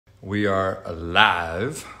We are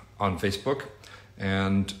live on Facebook,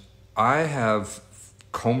 and I have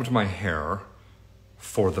combed my hair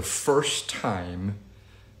for the first time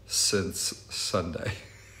since Sunday.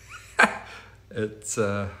 It's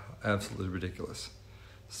absolutely ridiculous.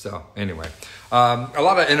 So anyway, a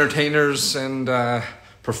lot of entertainers and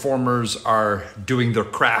performers are doing their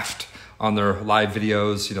craft on their live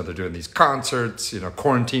videos. You know, they're doing these concerts,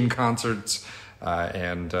 quarantine concerts,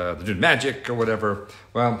 and they're doing magic or whatever.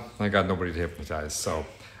 Well, I got nobody to hypnotize, so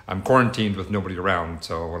I'm quarantined with nobody around,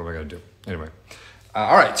 so what am I going to do? Anyway,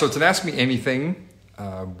 all right, so it's an Ask Me Anything.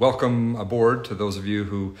 Welcome aboard to those of you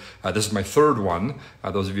who, this is my third one.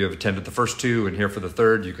 Those of you who have attended the first two and here for the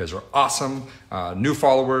third, you guys are awesome. New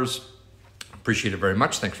followers, appreciate it very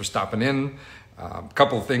much. Thanks for stopping in. A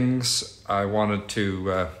couple of things I wanted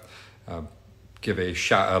to give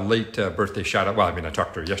a late birthday shout out. Well, I mean, I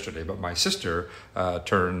talked to her yesterday, but my sister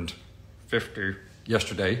turned 50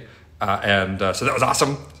 yesterday. So that was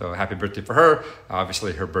awesome. So happy birthday for her.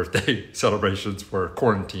 Obviously, her birthday celebrations were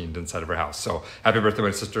quarantined inside of her house. So happy birthday,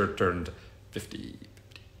 my sister turned 50.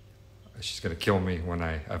 She's going to kill me when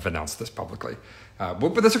I've announced this publicly.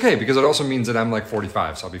 But that's okay, because it also means that I'm like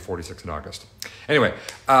 45, so I'll be 46 in August. Anyway,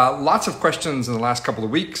 lots of questions in the last couple of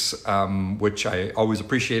weeks, which I always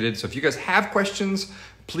appreciated. So if you guys have questions,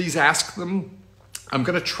 please ask them. I'm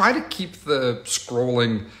going to try to keep the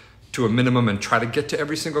scrolling to a minimum and try to get to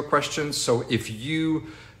every single question. So if you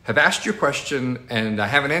have asked your question and I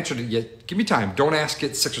haven't answered it yet, give me time. Don't ask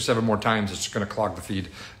it 6 or 7 more times. It's just going to clog the feed.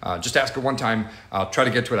 Just ask it one time. I'll try to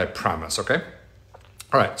get to it, I promise, okay?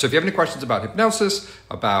 All right, so if you have any questions about hypnosis,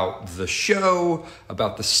 about the show,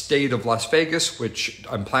 about the state of Las Vegas, which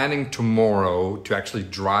I'm planning tomorrow to actually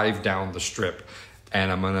drive down the strip, and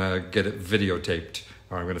I'm going to get it videotaped,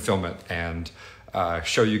 or I'm going to film it and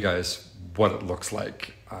show you guys what it looks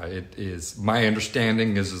like. It is, my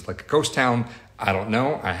understanding is like a ghost town. I don't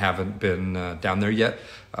know. I haven't been down there yet.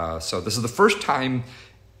 So this is the first time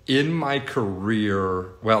in my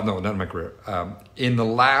career, well, no, not in my career, in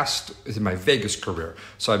my Vegas career.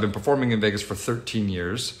 So I've been performing in Vegas for 13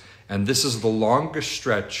 years, and this is the longest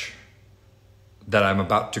stretch that I'm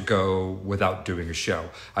about to go without doing a show.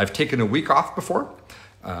 I've taken a week off before,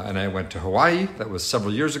 and I went to Hawaii. That was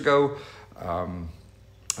several years ago.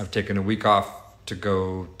 I've taken a week off to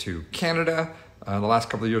go to Canada the last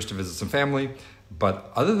couple of years to visit some family.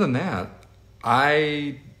 But other than that,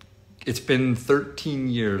 it's been 13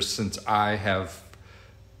 years since I have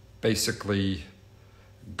basically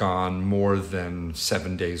gone more than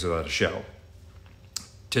 7 days without a show.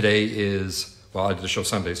 Today is, well, I did a show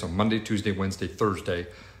Sunday, so Monday, Tuesday, Wednesday, Thursday,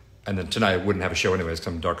 and then tonight I wouldn't have a show anyways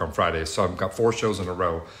because I'm dark on Friday. So I've got 4 shows in a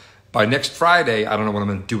row. By next Friday, I don't know what I'm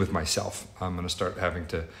going to do with myself. I'm going to start having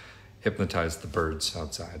to hypnotize the birds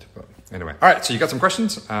outside. But anyway, all right, so you got some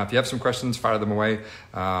questions? If you have some questions, fire them away.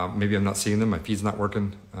 Maybe I'm not seeing them, my feed's not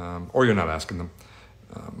working, or you're not asking them.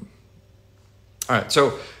 All right,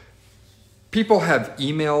 so people have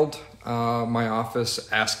emailed my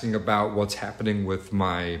office asking about what's happening with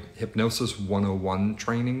my Hypnosis 101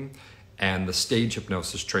 training and the stage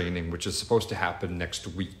hypnosis training, which is supposed to happen next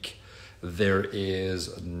week. There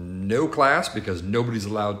is no class because nobody's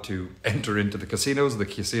allowed to enter into the casinos. The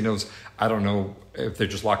casinos, I don't know if they're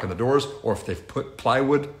just locking the doors or if they've put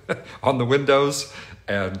plywood on the windows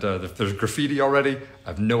and if there's graffiti already. I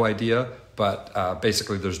have no idea, but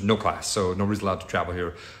basically there's no class, so nobody's allowed to travel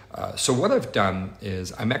here. So what I've done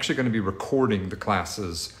is I'm actually going to be recording the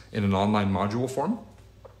classes in an online module form,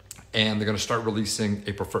 and they're going to start releasing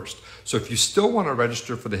April 1st. So if you still want to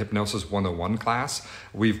register for the Hypnosis 101 class,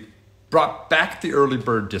 we've brought back the early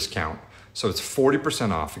bird discount. So it's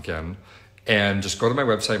 40% off again. And just go to my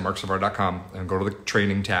website, marcsavard.com, and go to the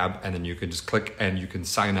training tab, and then you can just click and you can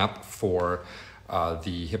sign up for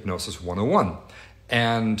the Hypnosis 101.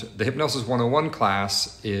 And the Hypnosis 101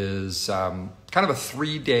 class is kind of a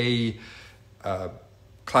 3-day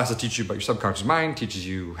class that teaches you about your subconscious mind, teaches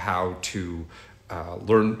you how to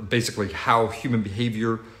learn basically how human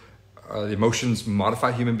behavior, emotions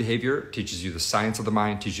modify human behavior, teaches you the science of the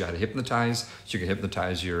mind, teaches you how to hypnotize, so you can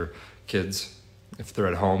hypnotize your kids if they're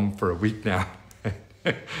at home for a week now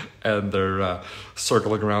and they're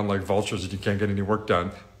circling around like vultures and you can't get any work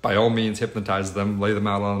done. By all means, hypnotize them, lay them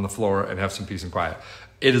out on the floor, and have some peace and quiet.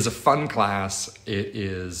 It is a fun class. It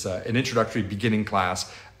is an introductory beginning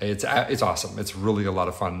class. It's awesome. It's really a lot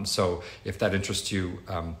of fun. So if that interests you,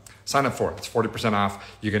 sign up for it. It's 40% off.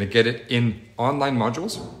 You're going to get it in online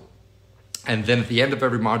modules. And then at the end of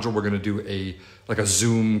every module, we're going to do a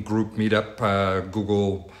Zoom group meetup,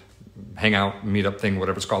 Google Hangout meetup thing,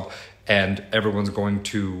 whatever it's called. And everyone's going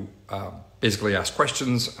to basically ask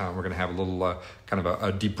questions. We're going to have a little kind of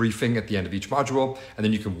a debriefing at the end of each module. And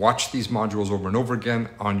then you can watch these modules over and over again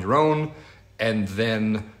on your own. And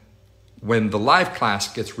then when the live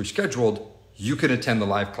class gets rescheduled, you can attend the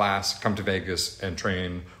live class, come to Vegas and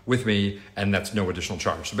train with me, and that's no additional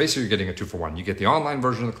charge. So basically you're getting a 2-for-1. You get the online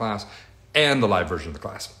version of the class and the live version of the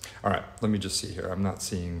class. All right, let me just see here. I'm not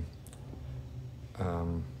seeing,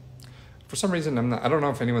 for some reason, I don't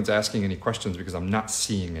know if anyone's asking any questions because I'm not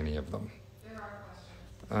seeing any of them. There are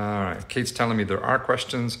questions. All right, Kate's telling me there are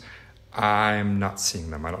questions. I'm not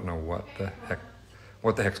seeing them. I don't know what the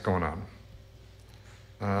heck's going on.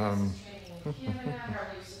 Training in Canada, how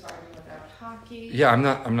are you surviving without hockey? Yeah,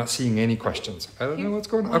 I'm not seeing any questions. I don't know what's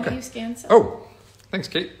going on. Why don't Okay. you scan some? Oh, thanks,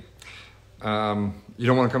 Kate. You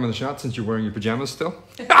don't want to come in the shot since you're wearing your pajamas still?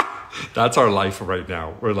 That's our life right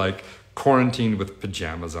now. We're like quarantined with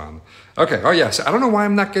pajamas on. Okay. Oh, yes. I don't know why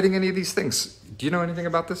I'm not getting any of these things. Do you know anything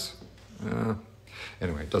about this?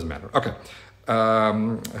 Anyway, it doesn't matter. Okay.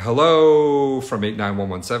 Hello from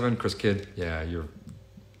 89117, Chris Kidd. Yeah, you're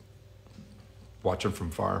watching from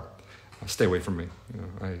far. Stay away from me. You know,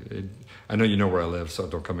 I know you know where I live, so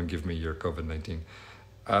don't come and give me your COVID-19.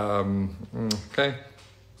 Okay.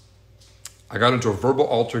 I got into a verbal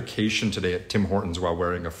altercation today at Tim Hortons while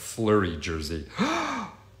wearing a Fleury jersey.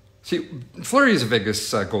 See, Fleury is a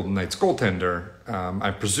Vegas Golden Knights goaltender.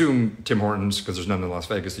 I presume Tim Hortons, because there's none in Las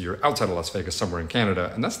Vegas, that you're outside of Las Vegas, somewhere in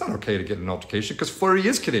Canada, and that's not okay to get an altercation because Fleury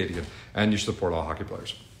is Canadian, and you support all hockey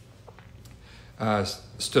players.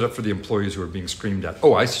 Stood up for the employees who were being screamed at.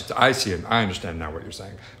 Oh, I see it. I understand now what you're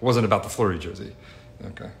saying. It wasn't about the Fleury jersey.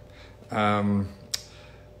 Okay.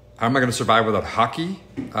 How am I going to survive without hockey?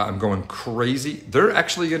 I'm going crazy. They're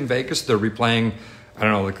actually in Vegas. They're replaying, I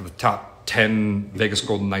don't know, like the top 10 Vegas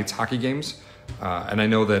Golden Knights hockey games. And I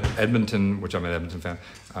know that Edmonton, which I'm an Edmonton fan,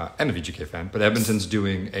 and a VGK fan, but Edmonton's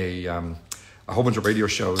doing a whole bunch of radio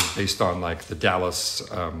shows based on like the Dallas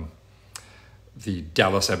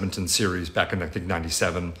Edmonton series back in, I think,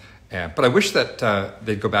 97. But I wish that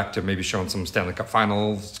they'd go back to maybe showing some Stanley Cup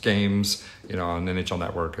Finals games, you know, on NHL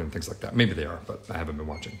Network and things like that. Maybe they are, but I haven't been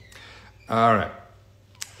watching. All right.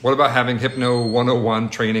 What about having Hypno 101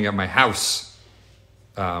 training at my house?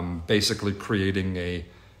 Basically creating a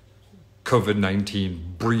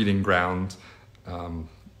COVID-19 breeding ground.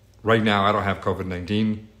 Right now, I don't have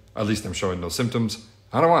COVID-19. At least I'm showing no symptoms.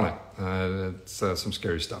 I don't want it. It's some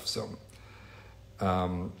scary stuff. So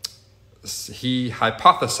he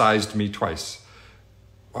hypothesized me twice.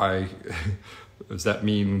 Why does that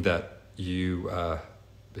mean that you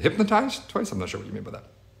hypnotized twice? I'm not sure what you mean by that.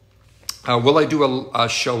 Will I do a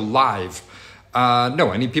show live?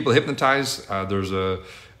 No, I need people to hypnotize. There's a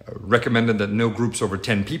recommended that no groups over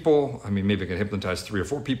 10 people. I mean, maybe I can hypnotize 3 or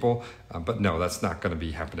 4 people, but no, that's not going to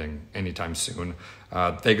be happening anytime soon.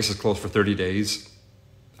 Vegas is closed for 30 days.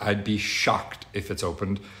 I'd be shocked if it's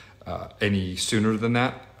opened any sooner than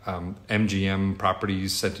that. MGM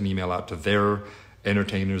Properties sent an email out to their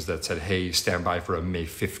entertainers that said, hey, stand by for a May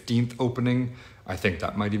 15th opening. I think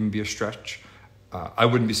that might even be a stretch. I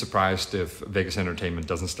wouldn't be surprised if Vegas Entertainment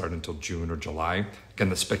doesn't start until June or July. Again,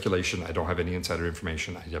 the speculation, I don't have any insider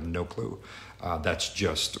information. I have no clue. That's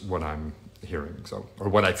just what I'm hearing, or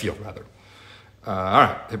what I feel, rather. All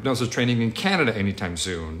right, hypnosis training in Canada anytime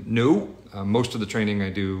soon? No, most of the training I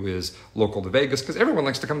do is local to Vegas because everyone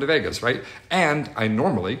likes to come to Vegas, right? And I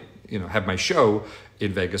normally, have my show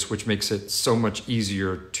in Vegas, which makes it so much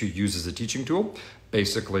easier to use as a teaching tool.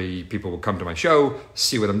 Basically, people will come to my show,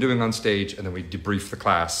 see what I'm doing on stage, and then we debrief the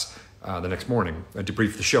class the next morning.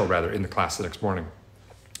 Debrief the show, rather, in the class the next morning.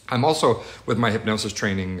 I'm also, with my hypnosis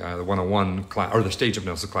training, the 101 class, or the stage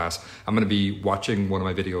hypnosis class, I'm going to be watching one of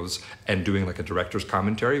my videos and doing like a director's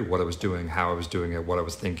commentary, what I was doing, how I was doing it, what I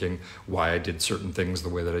was thinking, why I did certain things the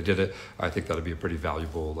way that I did it. I think that'll be a pretty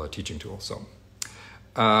valuable teaching tool. So,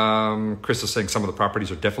 Chris is saying some of the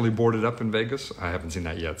properties are definitely boarded up in Vegas. I haven't seen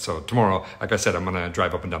that yet. So tomorrow, like I said, I'm going to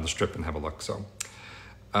drive up and down the strip and have a look. So,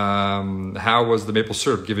 how was the maple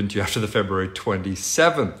syrup given to you after the February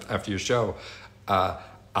 27th, after your show?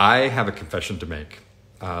 I have a confession to make.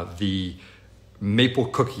 The maple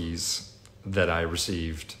cookies that I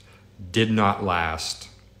received did not last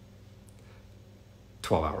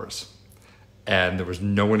 12 hours. And there was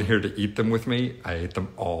no one here to eat them with me. I ate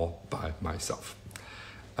them all by myself.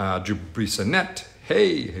 Drew Brisonette,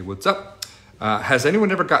 hey, what's up? Has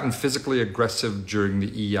anyone ever gotten physically aggressive during the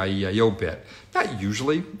EIEIO bit? Not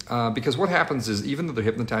usually, because what happens is even though they're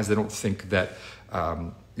hypnotized, they don't think that,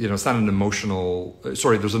 it's not an emotional,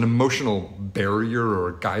 there's an emotional barrier or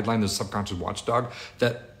a guideline, there's a subconscious watchdog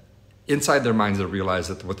that inside their minds they realize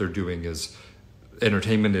that what they're doing is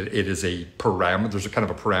entertainment. It is a parameter. There's a kind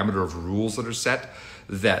of a parameter of rules that are set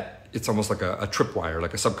that it's almost like a tripwire,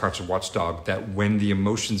 like a subconscious watchdog, that when the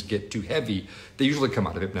emotions get too heavy, they usually come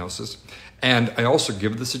out of hypnosis. And I also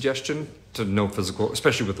give the suggestion to no physical,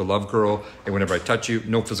 especially with the love girl, and whenever I touch you,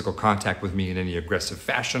 no physical contact with me in any aggressive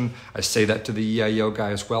fashion. I say that to the EIEO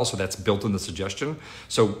guy as well, so that's built in the suggestion.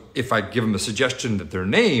 So if I give them a suggestion that their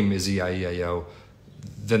name is EIEO,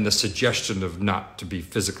 then the suggestion of not to be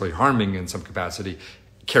physically harming in some capacity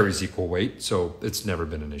carries equal weight. So it's never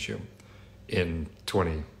been an issue in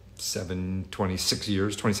 27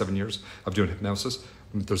 years of doing hypnosis.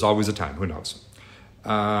 There's always a time, who knows?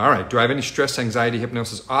 All right, do I have any stress, anxiety,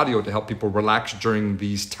 hypnosis audio to help people relax during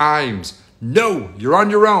these times? No, you're on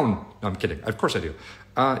your own. No, I'm kidding. Of course I do.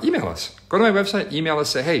 Email us. Go to my website, email us,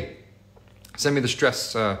 say, hey, send me the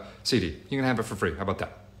stress CD. You can have it for free. How about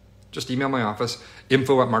that? Just email my office,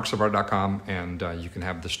 info@marcsavard.com, and you can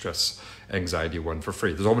have the stress anxiety one for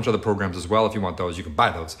free. There's a whole bunch of other programs as well. If you want those, you can buy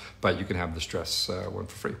those, but you can have the stress one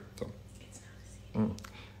for free. So,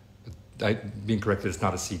 being corrected, it's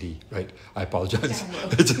not a CD, right? I apologize.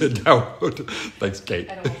 Download. It's a download. Thanks, Kate.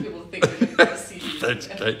 I don't want people to think that it's a CD. Thanks,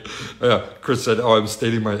 Kate. Yeah, Chris said, "Oh, I'm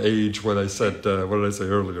stating my age when I said what did I say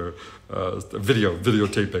earlier?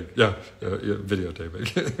 Videotaping. Yeah,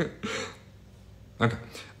 videotaping." Okay.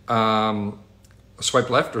 Swipe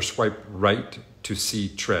left or swipe right to see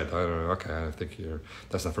tread? I don't know. Okay, I think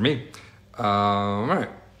that's not for me. All right.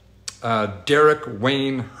 Derek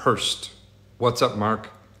Wayne Hurst. What's up,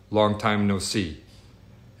 Mark? Long time no see.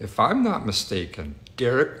 If I'm not mistaken,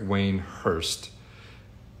 Derek Wayne Hurst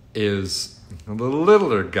is the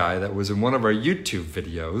littler guy that was in one of our YouTube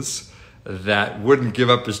videos that wouldn't give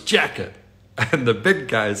up his jacket. And the big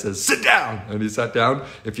guy says, sit down. And he sat down.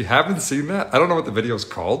 If you haven't seen that, I don't know what the video is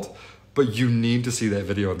called, but you need to see that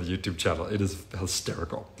video on the YouTube channel. It is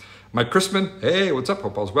hysterical. Mike Chrisman, hey, what's up?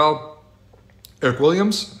 Hope all's well. Eric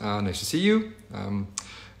Williams, nice to see you. How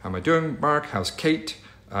am I doing, Mark? How's Kate?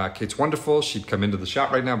 Kate's wonderful. She'd come into the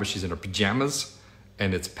shop right now, but she's in her pajamas,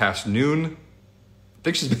 and it's past noon. I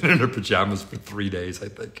think she's been in her pajamas for 3 days, I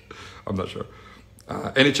think. I'm not sure.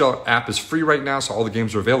 NHL app is free right now, so all the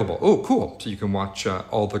games are available. Oh, cool. So you can watch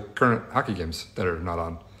all the current hockey games that are not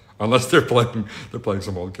on, unless they're playing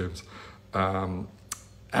some old games.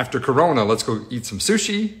 After Corona, let's go eat some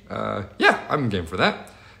sushi. Yeah, I'm game for that.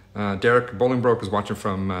 Derek Bolingbroke is watching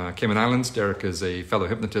from Cayman Islands. Derek is a fellow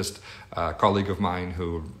hypnotist, colleague of mine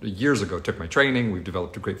who years ago took my training. We've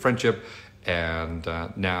developed a great friendship, and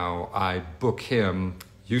now I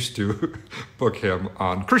used to book him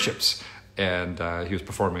on cruise ships. And he was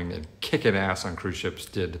performing and kicking ass on cruise ships,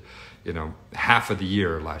 did, half of the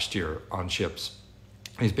year last year on ships.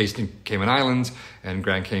 He's based in Cayman Islands, and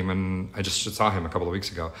Grand Cayman, I just saw him a couple of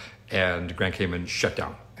weeks ago, and Grand Cayman shut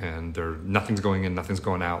down. And nothing's going in, nothing's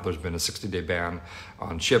going out. There's been a 60-day ban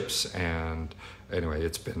on ships, and anyway,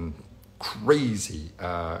 it's been crazy.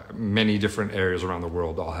 Many different areas around the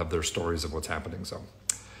world all have their stories of what's happening, so.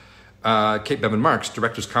 Kate Bevan Marks,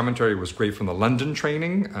 director's commentary was great from the London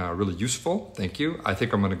training, really useful, thank you. I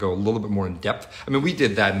think I'm going to go a little bit more in depth. I mean, we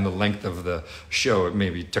did that in the length of the show. It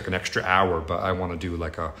maybe took an extra hour, but I want to do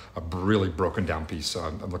like a really broken down piece, so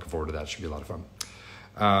I'm looking forward to that. It should be a lot of fun.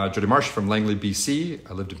 Jody Marsh from Langley, BC.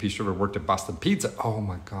 I lived in Peace River, worked at Boston Pizza. Oh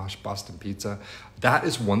my gosh, Boston Pizza. That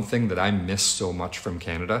is one thing that I miss so much from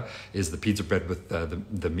Canada, is the pizza bread with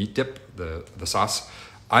the meat dip, the sauce.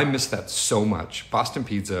 I miss that so much. Boston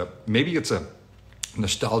Pizza, maybe it's a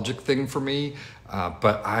nostalgic thing for me,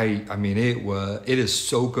 but I mean, it is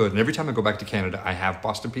so good. And every time I go back to Canada, I have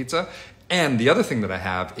Boston Pizza. And the other thing that I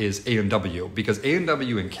have is A&W, because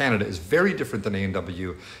A&W in Canada is very different than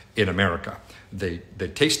A&W in America. They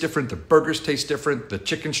taste different, the burgers taste different, the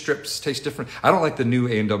chicken strips taste different. I don't like the new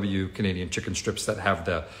A&W Canadian chicken strips that have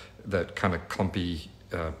that kind of clumpy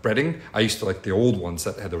breading. I used to like the old ones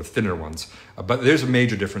that had the thinner ones. But there's a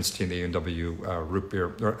major difference between the A&W root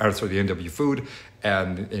beer, the A&W food,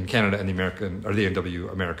 and in Canada and the A&W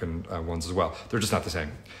American ones as well. They're just not the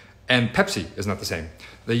same. And Pepsi is not the same.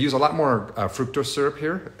 They use a lot more fructose syrup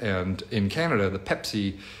here, and in Canada, the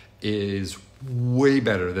Pepsi is way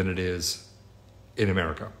better than it is in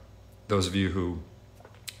America. Those of you who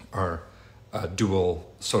are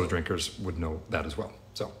dual soda drinkers would know that as well.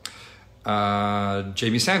 So,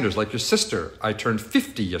 Jamie Sanders, like your sister, I turned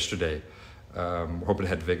 50 yesterday. Hoping to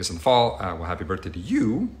head to Vegas in the fall. Well, happy birthday to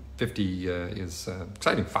you. 50 is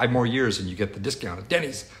exciting. 5 more years and you get the discount at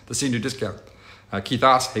Denny's, the senior discount. Keith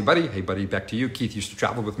Oss, hey buddy, back to you. Keith used to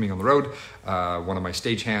travel with me on the road, one of my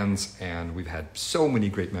stagehands, and we've had so many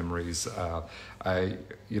great memories.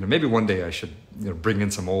 Maybe one day I should, bring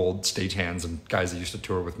in some old stagehands and guys that used to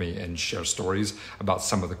tour with me and share stories about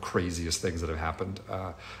some of the craziest things that have happened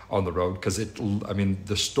on the road. Because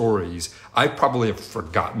the stories, I probably have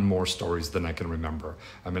forgotten more stories than I can remember.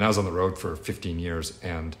 I was on the road for 15 years,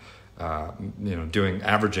 and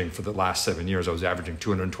averaging for the last 7 years, I was averaging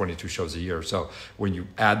 222 shows a year. So when you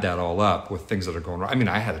add that all up with things that are going wrong,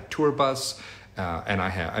 I had a tour bus, and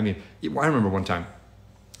I remember one time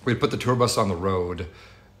we had put the tour bus on the road.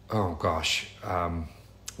 Oh gosh,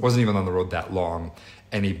 wasn't even on the road that long,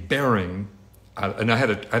 and a bearing, and I had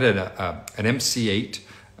an MC8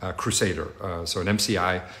 Crusader, so an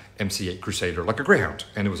MCI MC8 Crusader, like a Greyhound,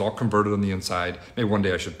 and it was all converted on the inside. Maybe one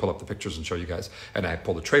day I should pull up the pictures and show you guys. And I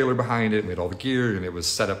pulled a trailer behind it, made all the gear, and it was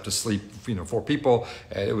set up to sleep, 4 people.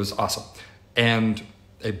 It was awesome. And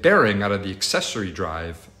a bearing out of the accessory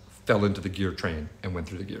drive fell into the gear train and went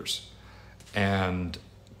through the gears. And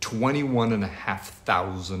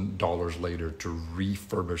 $21,500 later to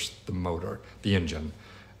refurbish the motor, the engine.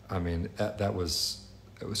 That was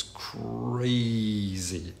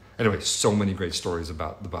crazy. Anyway, so many great stories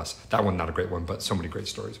about the bus. That one, not a great one, but so many great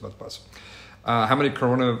stories about the bus. How many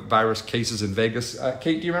coronavirus cases in Vegas?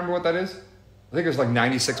 Kate, do you remember what that is? I think it was like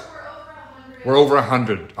 96. We're over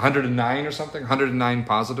 100. 109 or something? 109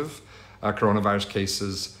 positive coronavirus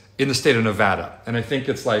cases in the state of Nevada. And I think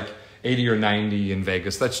it's like 80 or 90 in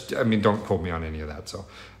Vegas. Don't quote me on any of that. So,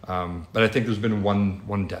 but I think there's been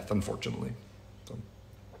one death, unfortunately. So.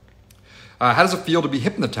 How does it feel to be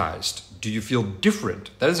hypnotized? Do you feel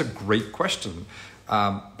different? That is a great question.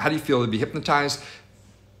 How do you feel to be hypnotized?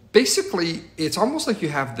 Basically, it's almost like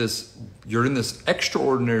you're in this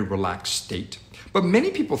extraordinary relaxed state. But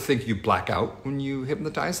many people think you black out when you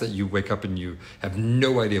hypnotize, that you wake up and you have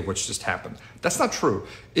no idea what's just happened. That's not true.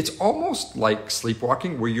 It's almost like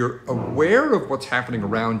sleepwalking, where you're aware of what's happening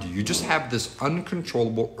around you. You just have this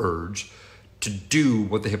uncontrollable urge to do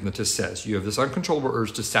what the hypnotist says. You have this uncontrollable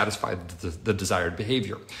urge to satisfy the desired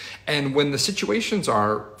behavior. And when the situations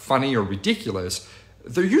are funny or ridiculous,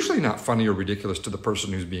 they're usually not funny or ridiculous to the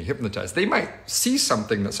person who's being hypnotized. They might see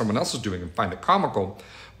something that someone else is doing and find it comical,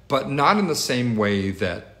 but not in the same way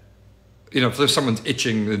that, if someone's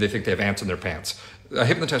itching, they think they have ants in their pants. A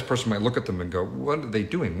hypnotized person might look at them and go, what are they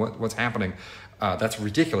doing? What's happening? That's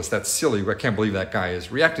ridiculous. That's silly. I can't believe that guy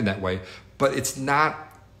is reacting that way. But it's an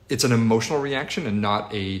emotional reaction and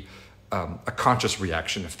not a conscious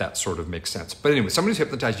reaction, if that sort of makes sense. But anyway, somebody who's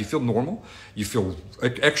hypnotized, you feel normal, you feel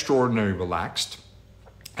extraordinarily relaxed,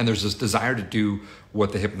 and there's this desire to do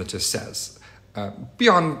what the hypnotist says.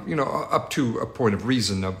 Beyond, up to a point of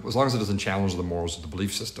reason, as long as it doesn't challenge the morals of the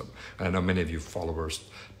belief system. And I know many of you followers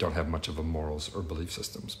don't have much of a morals or belief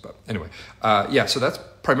systems. But anyway, so that's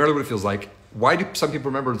primarily what it feels like. Why do some people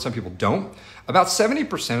remember and some people don't? About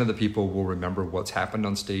 70% of the people will remember what's happened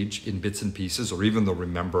on stage in bits and pieces, or even they'll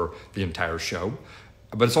remember the entire show.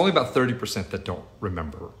 But it's only about 30% that don't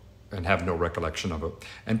remember and have no recollection of it.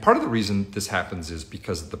 And part of the reason this happens is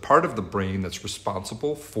because the part of the brain that's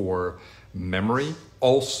responsible for memory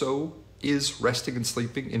also is resting and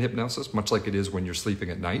sleeping in hypnosis, much like it is when you're sleeping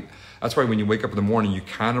at night. That's why when you wake up in the morning, you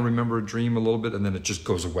kind of remember a dream a little bit, and then it just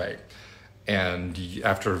goes away. And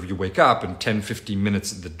after you wake up in 10, 15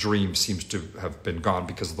 minutes, the dream seems to have been gone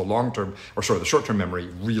because the the short-term memory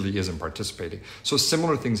really isn't participating. So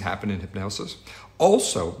similar things happen in hypnosis.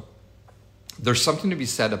 Also, there's something to be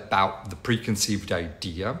said about the preconceived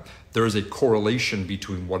idea. There is a correlation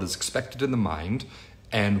between what is expected in the mind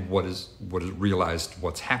and what is realized,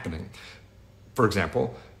 what's happening. For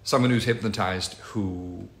example, someone who's hypnotized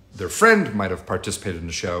who their friend might have participated in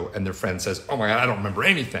the show, and their friend says, oh my God, I don't remember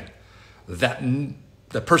anything.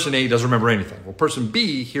 That person A doesn't remember anything. Well, person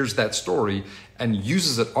B hears that story and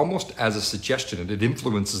uses it almost as a suggestion, and it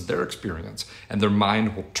influences their experience, and their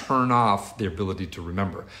mind will turn off the ability to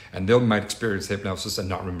remember. And they might experience hypnosis and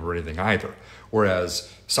not remember anything either.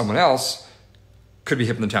 Whereas someone else could be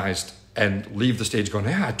hypnotized and leave the stage going,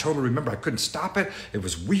 I totally remember. I couldn't stop it. It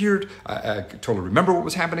was weird. I totally remember what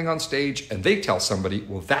was happening on stage. And they tell somebody,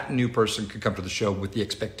 well, that new person could come to the show with the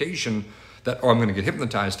expectation that, I'm going to get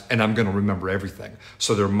hypnotized and I'm going to remember everything.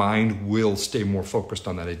 So their mind will stay more focused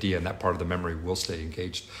on that idea, and that part of the memory will stay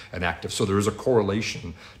engaged and active. So there is a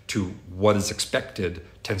correlation to what is expected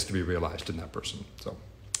tends to be realized in that person. So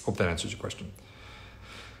hope that answers your question.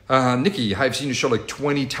 Nikki, I've seen your show like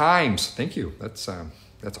 20 times. Thank you. That's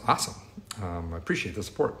awesome. I appreciate the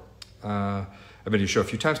support. I've been to your show a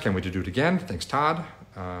few times. Can't wait to do it again. Thanks, Todd.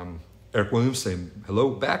 Eric Williams saying hello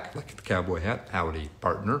back, like the cowboy hat. Howdy,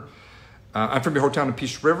 partner. I'm from your hometown in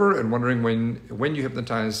Peace River and wondering when you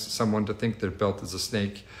hypnotize someone to think their belt is a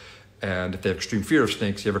snake, and if they have extreme fear of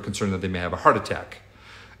snakes, you ever concerned that they may have a heart attack?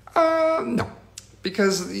 No,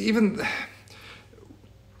 because even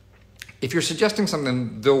if you're suggesting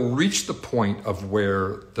something, they'll reach the point of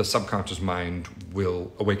where the subconscious mind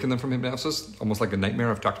will awaken them from hypnosis, almost like a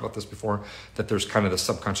nightmare. I've talked about this before, that there's kind of the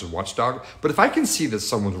subconscious watchdog. But if I can see that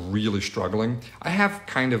someone's really struggling, I have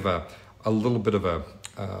kind of a little bit of a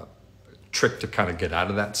trick to kind of get out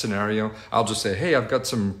of that scenario. I'll just say, hey, I've got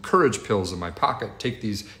some courage pills in my pocket. Take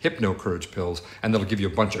these hypno courage pills, and they'll give you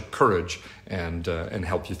a bunch of courage and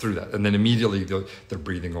help you through that. And then immediately their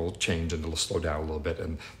breathing will change and it'll slow down a little bit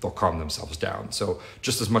and they'll calm themselves down. So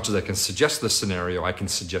just as much as I can suggest this scenario, I can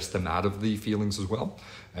suggest them out of the feelings as well.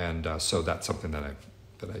 And so that's something that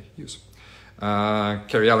I use.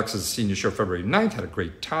 Carrie Alex's senior show February 9th, had a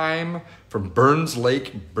great time, from Burns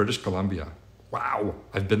Lake, British Columbia. Wow,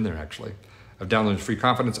 I've been there actually. I've downloaded a free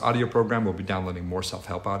confidence audio program. We'll be downloading more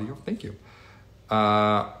self-help audio. Thank you.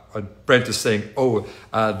 Brent is saying,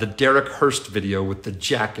 the Derek Hurst video with the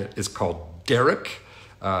jacket is called Derek.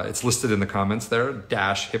 It's listed in the comments there,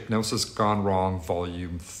 Hypnosis Gone Wrong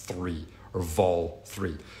Volume 3 or Vol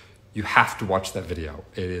 3. You have to watch that video.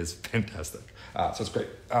 It is fantastic. So it's great.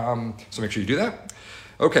 So make sure you do that.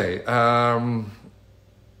 Okay.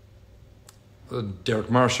 Derek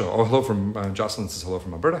Marshall. Hello from Jocelyn says hello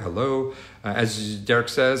from Alberta. Hello. As Derek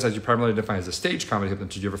says, as you primarily define as a stage comedy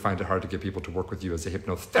hypnotist, did you ever find it hard to get people to work with you as a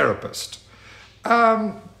hypnotherapist?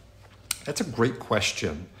 That's a great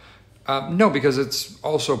question. No, because it's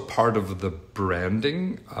also part of the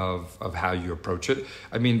branding of how you approach it.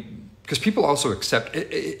 I mean, because people also accept,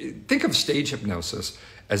 think of stage hypnosis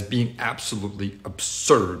as being absolutely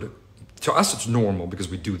absurd. To us, it's normal because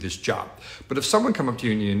we do this job. But if someone come up to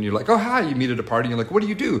you and you're like, oh, hi, you meet at a party, and you're like, what do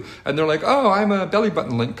you do? And they're like, oh, I'm a belly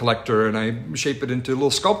button link collector, and I shape it into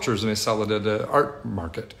little sculptures, and I sell it at an art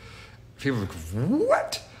market. People are like,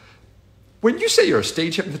 what? When you say you're a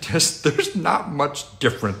stage hypnotist, there's not much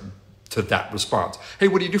different to that response. Hey,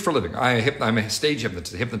 what do you do for a living? I'm a stage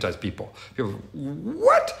hypnotist, I hypnotize people. People go,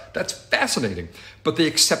 what? That's fascinating. But they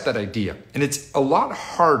accept that idea. And it's a lot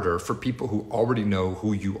harder for people who already know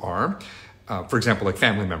who you are. For example, like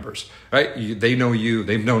family members, right? They know you,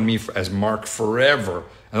 they've known me as Mark forever.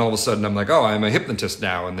 And all of a sudden I'm like, oh, I'm a hypnotist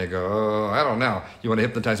now. And they go, oh, I don't know. You want to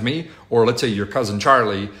hypnotize me? Or let's say your cousin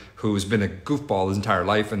Charlie, who's been a goofball his entire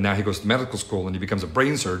life, and now he goes to medical school and he becomes a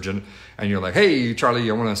brain surgeon. And you're like, hey, Charlie,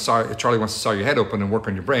 Charlie wants to saw your head open and work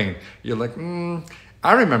on your brain. You're like,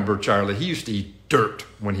 I remember Charlie, he used to eat dirt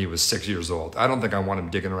when he was 6 years old. I don't think I want him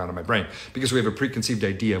digging around in my brain, because we have a preconceived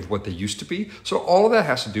idea of what they used to be. So all of that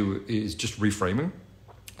has to do is just reframing.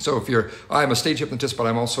 So if I'm a stage hypnotist, but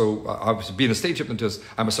I'm also, obviously being a stage hypnotist,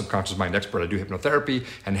 I'm a subconscious mind expert. I do hypnotherapy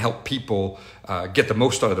and help people get the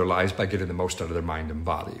most out of their lives by getting the most out of their mind and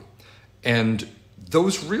body. And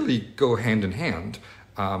those really go hand in hand.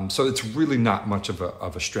 So it's really not much of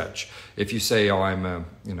a stretch. If you say, oh, I'm a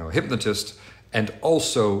hypnotist and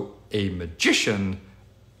also a magician,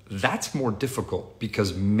 that's more difficult,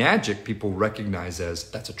 because magic people recognize as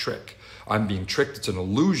that's a trick. I'm being tricked, it's an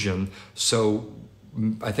illusion. So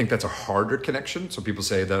I think that's a harder connection. So people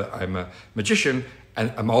say that I'm a magician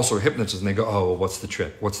and I'm also a hypnotist, and they go, oh, well, what's the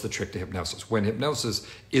trick? What's the trick to hypnosis? When hypnosis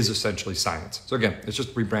is essentially science. So again, it's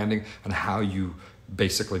just rebranding on how you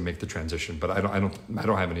basically make the transition, but I don't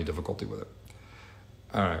have any difficulty with it.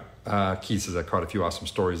 All right, Keith says, I caught a few awesome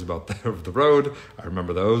stories about the road. I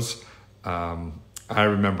remember those. I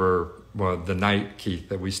remember the night, Keith,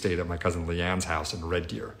 that we stayed at my cousin Leanne's house in Red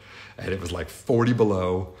Deer, and it was like 40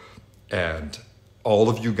 below, and all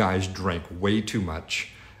of you guys drank way too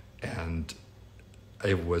much, and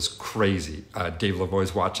it was crazy. Dave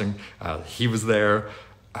Lavoie's watching. He was there.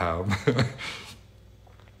 I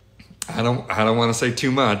don't want to say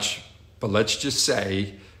too much, but let's just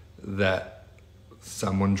say that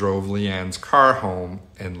someone drove Leanne's car home,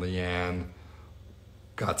 and Leanne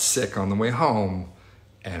got sick on the way home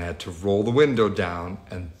and had to roll the window down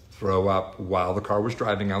and throw up while the car was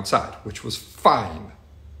driving outside, which was fine.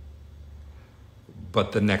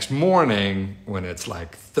 But the next morning, when it's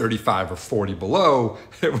like 35 or 40 below,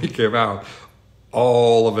 and we came out,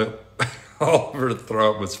 all of her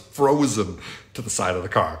throat was frozen to the side of the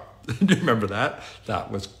car. Do you remember that?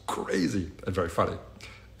 That was crazy and very funny.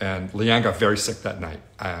 And Leanne got very sick that night.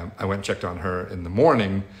 I went and checked on her in the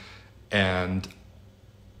morning, and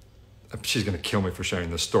she's going to kill me for sharing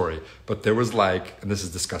this story, but there was and this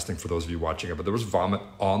is disgusting for those of you watching it, but there was vomit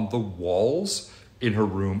on the walls in her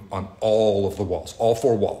room, on all of the walls, all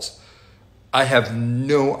 4 walls. I have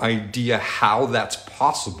no idea how that's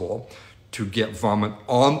possible to get vomit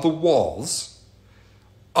on the walls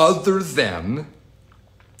other than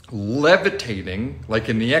levitating, like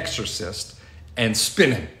in The Exorcist, and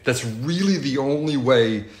spinning. That's really the only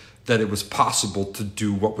way that it was possible to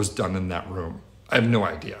do what was done in that room. I have no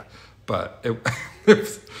idea, but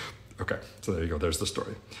okay, so there you go. There's the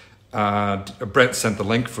story. Brent sent the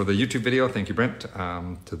link for the YouTube video. Thank you, Brent.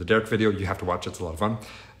 To the Derek video. You have to watch it. It's a lot of fun.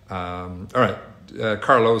 All right.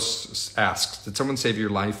 Carlos asks, did someone save your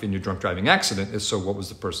life in your drunk driving accident? If so, what was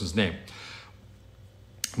the person's name?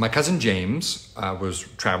 My cousin James was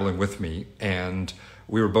traveling with me, and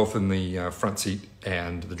we were both in the front seat,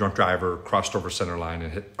 and the drunk driver crossed over center line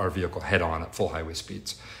and hit our vehicle head on at full highway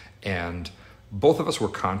speeds. And both of us were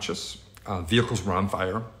conscious. Vehicles were on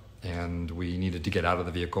fire, and we needed to get out of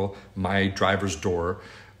the vehicle. My driver's door,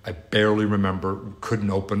 I barely remember,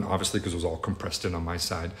 couldn't open, obviously, because it was all compressed in on my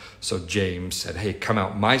side. So James said, hey, come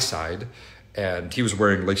out my side. And he was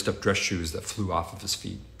wearing laced up dress shoes that flew off of his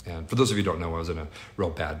feet. And for those of you who don't know, I was in a real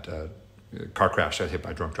bad car crash. I got hit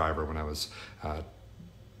by a drunk driver when I was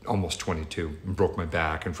almost 22 and broke my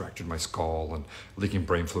back and fractured my skull and leaking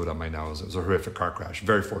brain fluid on my nose. It was a horrific car crash.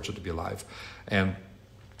 Very fortunate to be alive. And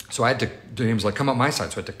so I had to, James was like, come up my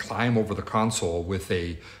side. So I had to climb over the console with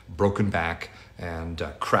a broken back and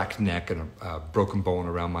a cracked neck and a broken bone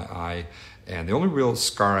around my eye. And the only real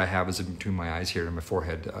scar I have is in between my eyes here and my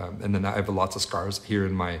forehead. And then I have lots of scars here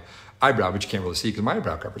in my eyebrow, which you can't really see because my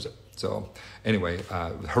eyebrow covers it. So anyway,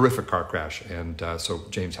 horrific car crash. And so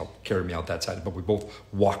James helped carry me out that side, but we both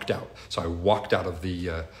walked out. So I walked out of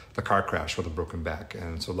the car crash with a broken back.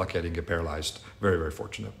 And so lucky I didn't get paralyzed. Very, very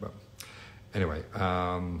fortunate. But anyway,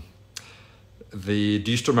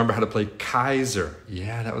 do you still remember how to play Kaiser?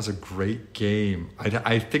 Yeah, that was a great game.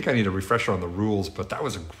 I think I need a refresher on the rules, but that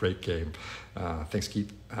was a great game. Thanks,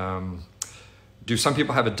 Keith. Do some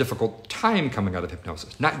people have a difficult time coming out of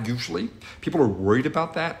hypnosis? Not usually. People are worried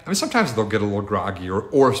about that. I mean, sometimes they'll get a little groggy,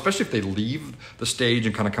 or especially if they leave the stage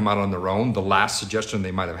and kind of come out on their own, the last suggestion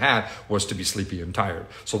they might have had was to be sleepy and tired.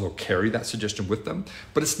 So they'll carry that suggestion with them.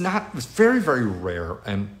 But it's very, very rare.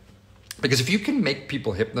 And because if you can make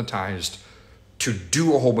people hypnotized to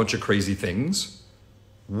do a whole bunch of crazy things,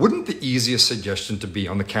 wouldn't the easiest suggestion to be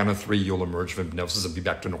on the count of 3, you'll emerge from hypnosis and be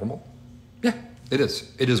back to normal? Yeah, it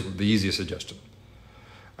is. It is the easiest suggestion.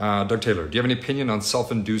 Doug Taylor, do you have any opinion on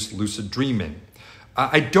self-induced lucid dreaming?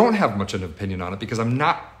 I don't have much of an opinion on it because I'm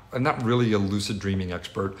not really a lucid dreaming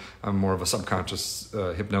expert. I'm more of a subconscious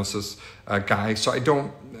hypnosis guy. So I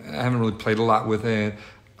haven't really played a lot with it.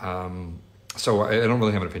 So I don't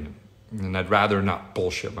really have an opinion. And I'd rather not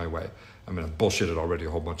bullshit my way. I mean, I've bullshitted already a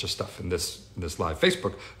whole bunch of stuff in this live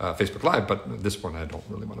Facebook Live, but this one I don't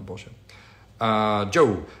really want to bullshit.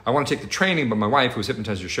 Joe, I want to take the training, but my wife, who's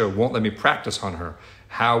hypnotized your show, won't let me practice on her.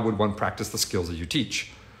 How would one practice the skills that you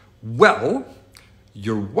teach? Well,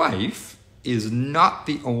 your wife is not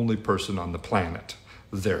the only person on the planet.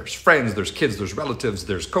 There's friends, there's kids, there's relatives,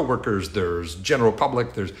 there's coworkers, there's general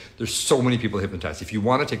public, there's so many people hypnotized. If you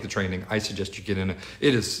want to take the training, I suggest you get in it.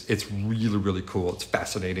 It's really, really cool. It's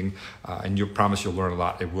fascinating, and you promise you'll learn a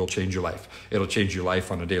lot. It will change your life. It'll change your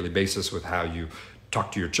life on a daily basis with how you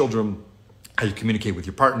talk to your children, how you communicate with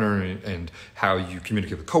your partner, and how you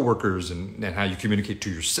communicate with coworkers, and how you communicate to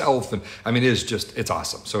yourself. And I mean, it's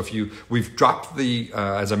awesome. So we've dropped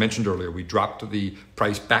as I mentioned earlier, we dropped the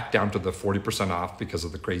price back down to the 40% off because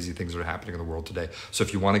of the crazy things that are happening in the world today. So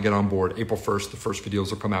if you want to get on board, April 1st, the first videos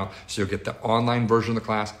will come out. So you'll get the online version of the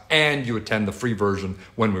class, and you attend the free version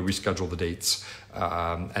when we reschedule the dates.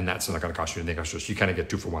 And that's not going to cost you anything extra. So you kind of get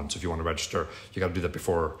 2 for 1. So if you want to register, you got to do that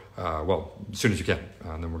before, as soon as you can.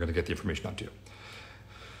 And then we're going to get the information out to you.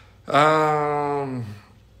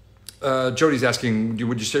 Jody's asking,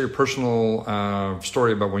 would you share your personal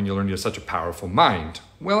story about when you learned you have such a powerful mind?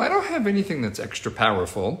 Well, I don't have anything that's extra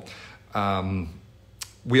powerful.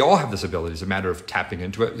 We all have this ability. It's a matter of tapping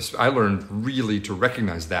into it. I learned really to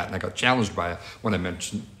recognize that, and I got challenged by it when I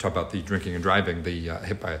talked about the drinking and driving, the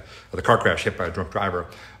car crash, hit by a drunk driver.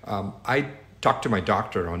 I talked to my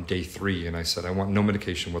doctor on day 3, and I said, I want no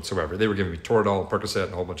medication whatsoever. They were giving me Toradol, Percocet,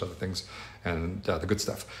 and a whole bunch of other things, and the good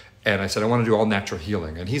stuff. And I said, I want to do all natural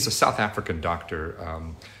healing. And he's a South African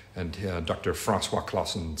doctor, and Dr. Francois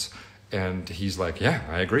Claessens. And he's like, yeah,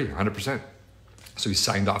 I agree, 100%. So he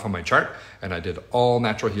signed off on my chart, and I did all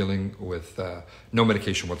natural healing with no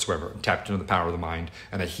medication whatsoever. Tapped into the power of the mind,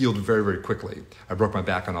 and I healed very, very quickly. I broke my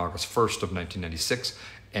back on August 1st of 1996,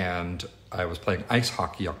 and I was playing ice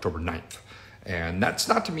hockey October 9th. And that's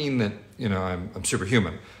not to mean that, I'm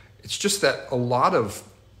superhuman. It's just that a lot of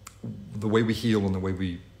the way we heal and the way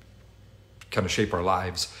we kind of shape our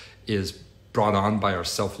lives is brought on by our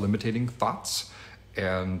self-limiting thoughts.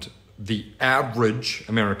 And the average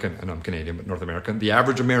American, and I'm Canadian, but North American, the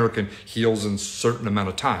average American heals in a certain amount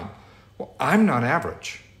of time. Well, I'm not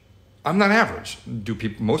average. I'm not average.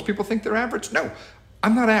 Most people think they're average? No,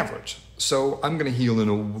 I'm not average. So I'm going to heal in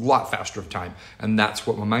a lot faster of time. And that's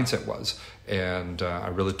what my mindset was. And I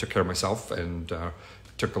really took care of myself and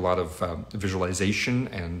took a lot of visualization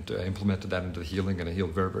and implemented that into the healing, and I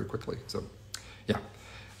healed very, very quickly. So, yeah.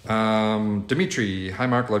 Dimitri, hi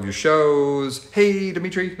Mark, love your shows. Hey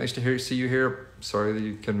Dimitri, nice to see you here. Sorry that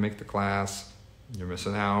you couldn't make the class. You're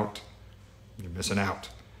missing out. You're missing out.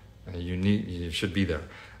 You should be there.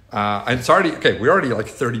 And it's already, okay, we're already like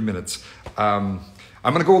 30 minutes. I'm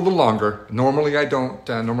going to go a little longer. Normally I don't.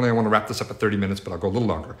 Normally I want to wrap this up at 30 minutes, but I'll go a little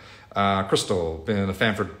longer. Crystal, been a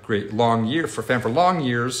fan for long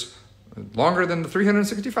years, longer than the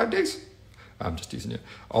 365 days. I'm just teasing you.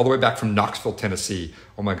 All the way back from Knoxville, Tennessee.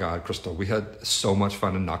 Oh my God, Crystal, we had so much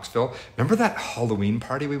fun in Knoxville. Remember that Halloween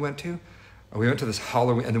party we went to? We went to this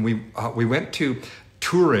Halloween, and then we went to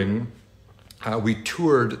touring. We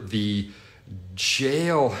toured the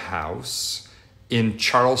jailhouse in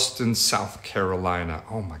Charleston, South Carolina.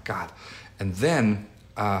 Oh my God. And then,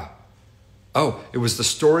 it was the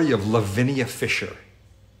story of Lavinia Fisher.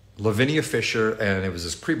 Lavinia Fisher, and it was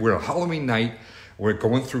this we're on a Halloween night. We're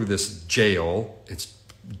going through this jail. It's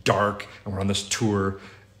dark, and we're on this tour,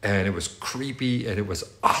 and it was creepy, and it was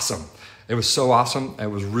awesome. It was so awesome. It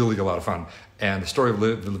was really a lot of fun. And the story of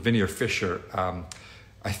Lavinia Fisher, I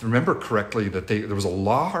remember correctly that there was a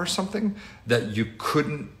law or something that you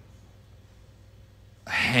couldn't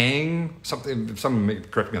hang someone may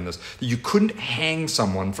correct me on this, that you couldn't hang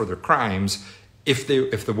someone for their crimes if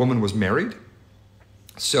the woman was married.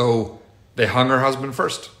 So they hung her husband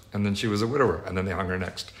first, and then she was a widower, and then they hung her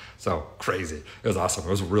next. So crazy. It was awesome. It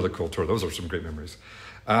was a really cool tour. Those are some great memories.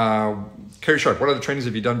 Carrie Sharp, what other trainings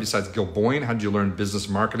have you done besides Gil Boyne? How did you learn business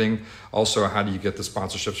marketing? Also, how do you get the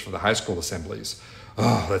sponsorships for the high school assemblies?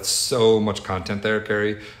 Oh, that's so much content there,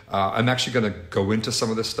 Carrie. I'm actually going to go into some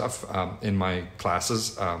of this stuff in my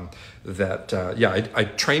classes. I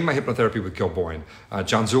trained my hypnotherapy with Gil Boyne.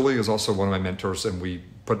 John Zulli is also one of my mentors, and we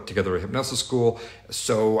put together a hypnosis school.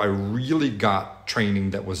 So I really got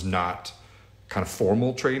training that was not kind of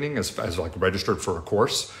formal training as like registered for a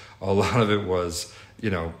course. A lot of it was,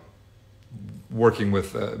 working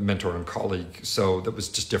with a mentor and colleague. So that was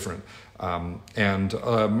just different.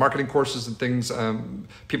 Marketing courses and things.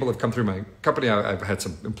 People have come through my company. I've had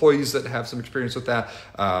some employees that have some experience with that,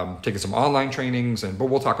 taking some online trainings, but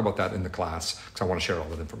we'll talk about that in the class because I want to share all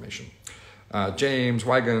that information. James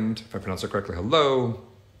Wygand, if I pronounce it correctly, hello.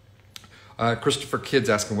 Christopher Kidd's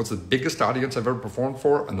asking, what's the biggest audience I've ever performed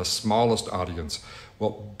for and the smallest audience?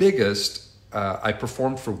 Well, biggest, I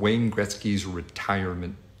performed for Wayne Gretzky's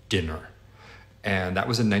retirement dinner. And that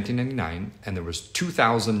was in 1999, and there was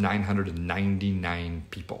 2,999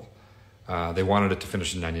 people. They wanted it to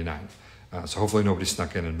finish in 99. So hopefully nobody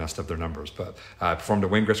snuck in and messed up their numbers. But I performed at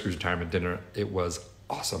Wayne Gretzky's retirement dinner. It was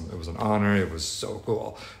awesome. It was an honor. It was so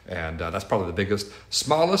cool. And that's probably the biggest.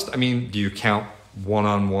 Smallest, do you count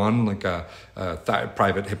one-on-one, like a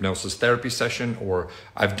private hypnosis therapy session? Or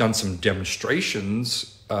I've done some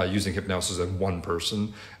demonstrations using hypnosis in one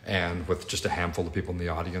person and with just a handful of people in the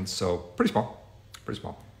audience. So pretty small. Pretty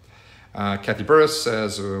small. Kathy Burris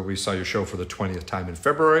says, we saw your show for the 20th time in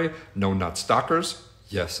February. No, not stalkers.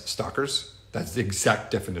 Yes, stalkers. That's the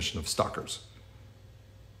exact definition of stalkers.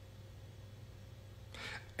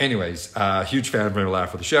 Anyways, huge fan of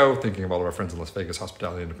Laugh for the show. Thinking of all of our friends in Las Vegas,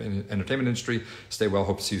 hospitality and entertainment industry. Stay well.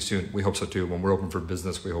 Hope to see you soon. We hope so too. When we're open for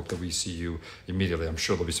business, we hope that we see you immediately. I'm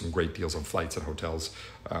sure there'll be some great deals on flights and hotels.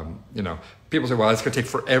 People say, well, it's going to take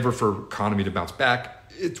forever for economy to bounce back.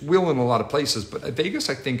 It will in a lot of places, but Vegas,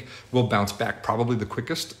 I think, will bounce back probably the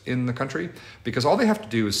quickest in the country because all they have to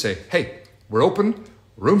do is say, hey, we're open,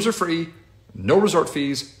 rooms are free, no resort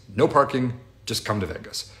fees, no parking, just come to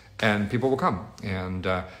Vegas. And people will come. And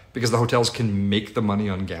because the hotels can make the money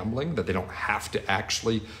on gambling, that they don't have to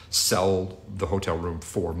actually sell the hotel room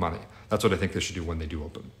for money. That's what I think they should do when they do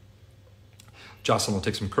open. Jocelyn will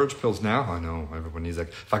take some courage pills now. I know, everyone needs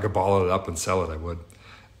if I could ball it up and sell it, I would.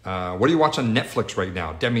 What do you watch on Netflix right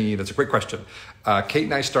now? Demi, that's a great question. Kate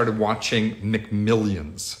and I started watching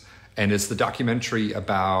McMillions. And it's the documentary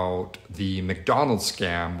about the McDonald's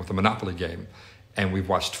scam with the Monopoly game. And we've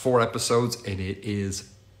watched 4 episodes, and it is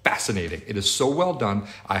fascinating. It is so well done.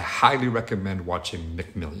 I highly recommend watching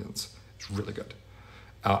McMillions. It's really good.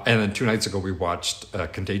 And then 2 nights ago, we watched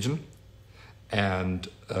Contagion. And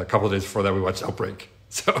a couple of days before that, we watched Outbreak.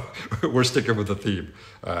 So we're sticking with the theme,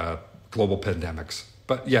 global pandemics.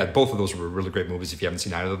 But yeah, both of those were really great movies if you haven't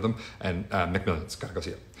seen either of them. And McMillions, gotta go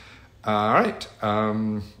see it. All right.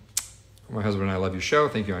 My husband and I love your show.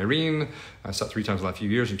 Thank you, Irene. I saw it 3 times in the last few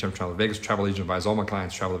years. Anytime I travel to Vegas, travel agent advise all my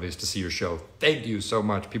clients travel to Vegas to see your show. Thank you so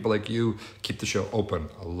much. People like you keep the show open.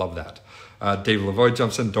 I love that. Dave Lavoie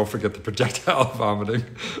jumps in. Don't forget the projectile vomiting.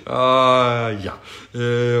 Yeah.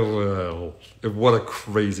 Well, what a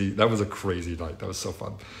crazy, that was a crazy night. That was so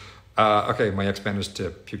fun. Okay, my ex managed to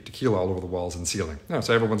puke tequila all over the walls and ceiling. Yeah,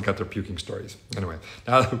 so everyone's got their puking stories. Anyway,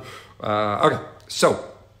 okay, so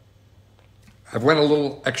I've went a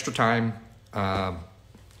little extra time. I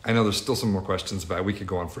know there's still some more questions, but we could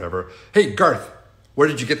go on forever. Hey, Garth, where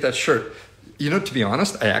did you get that shirt? You know, to be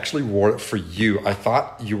honest, I actually wore it for you. I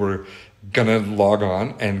thought you were gonna log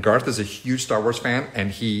on, and Garth is a huge Star Wars fan, and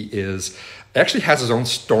he actually has his own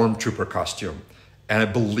stormtrooper costume, and I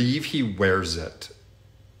believe he wears it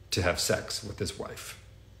to have sex with his wife.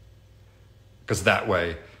 Because that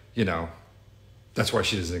way, you know, that's why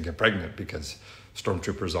she doesn't get pregnant, because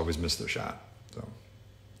stormtroopers always miss their shot. So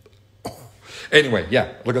anyway,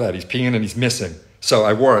 yeah, look at that. He's peeing and he's missing. So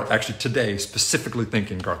I wore it actually today, specifically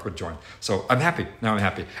thinking Garth would join. So I'm happy. Now I'm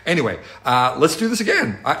happy. Anyway, let's do this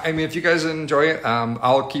again. I mean, if you guys enjoy it,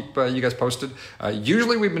 I'll keep you guys posted.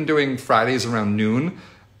 Usually we've been doing Fridays around noon.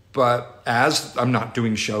 But as I'm not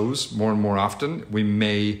doing shows more and more often, we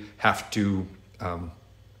may have to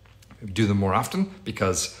do them more often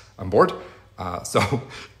because I'm bored. So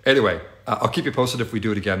anyway, I'll keep you posted if we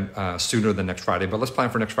do it again sooner than next Friday. But let's plan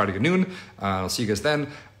for next Friday at noon. I'll see you guys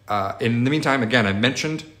then. In the meantime, again, I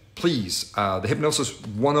mentioned, please, the Hypnosis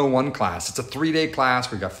 101 class. It's a 3-day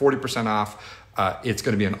class. We got 40% off. It's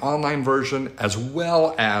going to be an online version as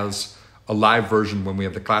well as a live version when we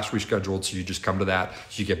have the class rescheduled, so you just come to that.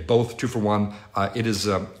 So you get both 2 for 1. It is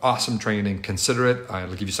awesome training. Consider it.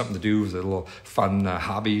 It'll give you something to do. It's a little fun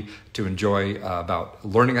hobby to enjoy about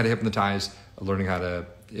learning how to hypnotize, learning how to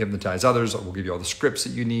hypnotize others. We'll give you all the scripts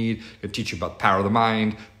that you need. It'll teach you about the power of the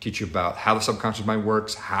mind, teach you about how the subconscious mind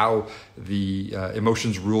works, how the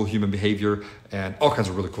emotions rule human behavior, and all kinds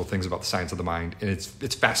of really cool things about the science of the mind. And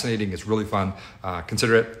it's fascinating. It's really fun.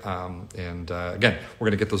 Consider it. Again, we're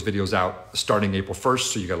going to get those videos out starting April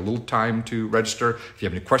 1st, so you got a little time to register. If you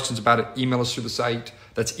have any questions about it, email us through the site.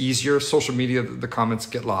 That's easier. Social media, the comments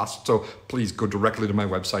get lost. So please go directly to my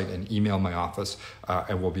website and email my office,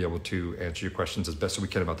 and we'll be able to answer your questions as best as we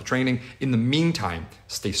can about the training. In the meantime,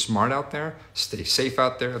 stay smart out there. Stay safe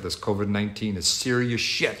out there. This COVID-19 is serious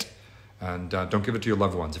shit. And don't give it to your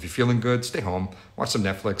loved ones. If you're feeling good, stay home. Watch some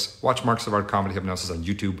Netflix. Watch Marc Savard Comedy Hypnosis on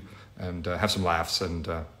YouTube. And have some laughs. And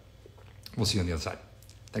we'll see you on the other side.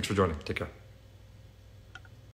 Thanks for joining. Take care.